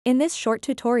In this short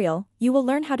tutorial, you will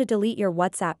learn how to delete your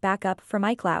WhatsApp backup from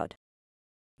iCloud.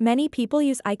 Many people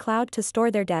use iCloud to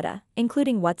store their data,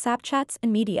 including WhatsApp chats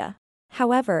and media.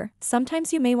 However,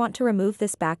 sometimes you may want to remove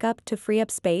this backup to free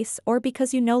up space or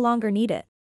because you no longer need it.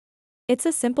 It's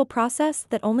a simple process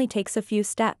that only takes a few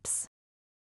steps.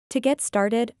 To get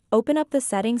started, open up the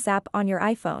Settings app on your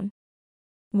iPhone.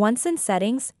 Once in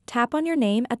Settings, tap on your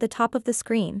name at the top of the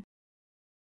screen.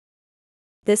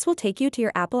 This will take you to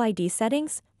your Apple ID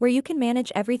settings, where you can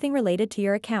manage everything related to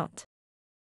your account.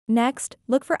 Next,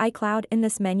 look for iCloud in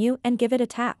this menu and give it a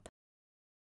tap.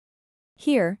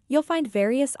 Here, you'll find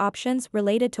various options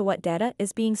related to what data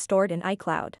is being stored in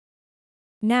iCloud.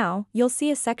 Now, you'll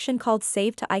see a section called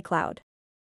Save to iCloud.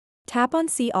 Tap on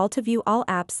See All to view all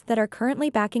apps that are currently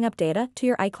backing up data to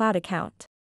your iCloud account.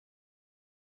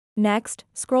 Next,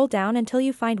 scroll down until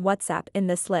you find WhatsApp in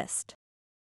this list.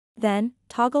 Then,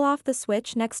 toggle off the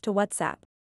switch next to WhatsApp.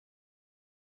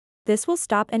 This will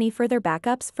stop any further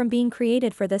backups from being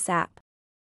created for this app.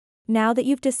 Now that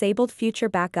you've disabled future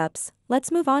backups,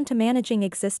 let's move on to managing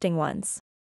existing ones.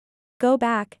 Go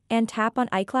back and tap on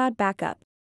iCloud Backup.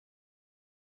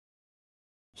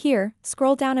 Here,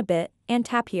 scroll down a bit and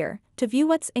tap here to view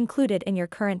what's included in your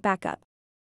current backup.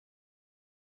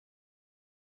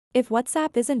 If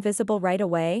WhatsApp isn't visible right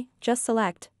away, just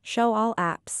select Show All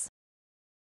Apps.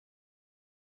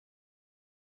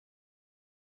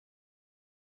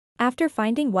 After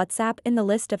finding WhatsApp in the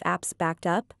list of apps backed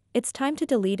up, it's time to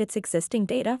delete its existing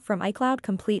data from iCloud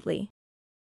completely.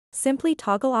 Simply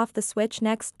toggle off the switch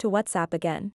next to WhatsApp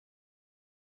again.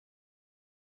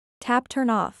 Tap Turn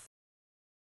Off.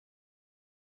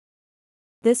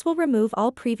 This will remove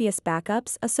all previous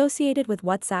backups associated with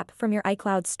WhatsApp from your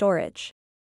iCloud storage.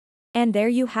 And there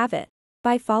you have it.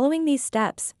 By following these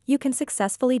steps, you can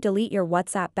successfully delete your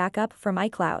WhatsApp backup from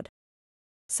iCloud.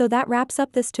 So that wraps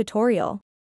up this tutorial.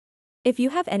 If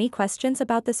you have any questions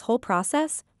about this whole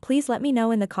process, please let me know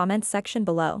in the comments section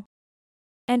below.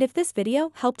 And if this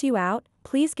video helped you out,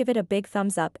 please give it a big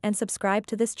thumbs up and subscribe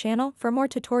to this channel for more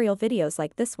tutorial videos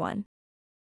like this one.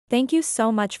 Thank you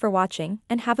so much for watching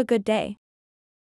and have a good day.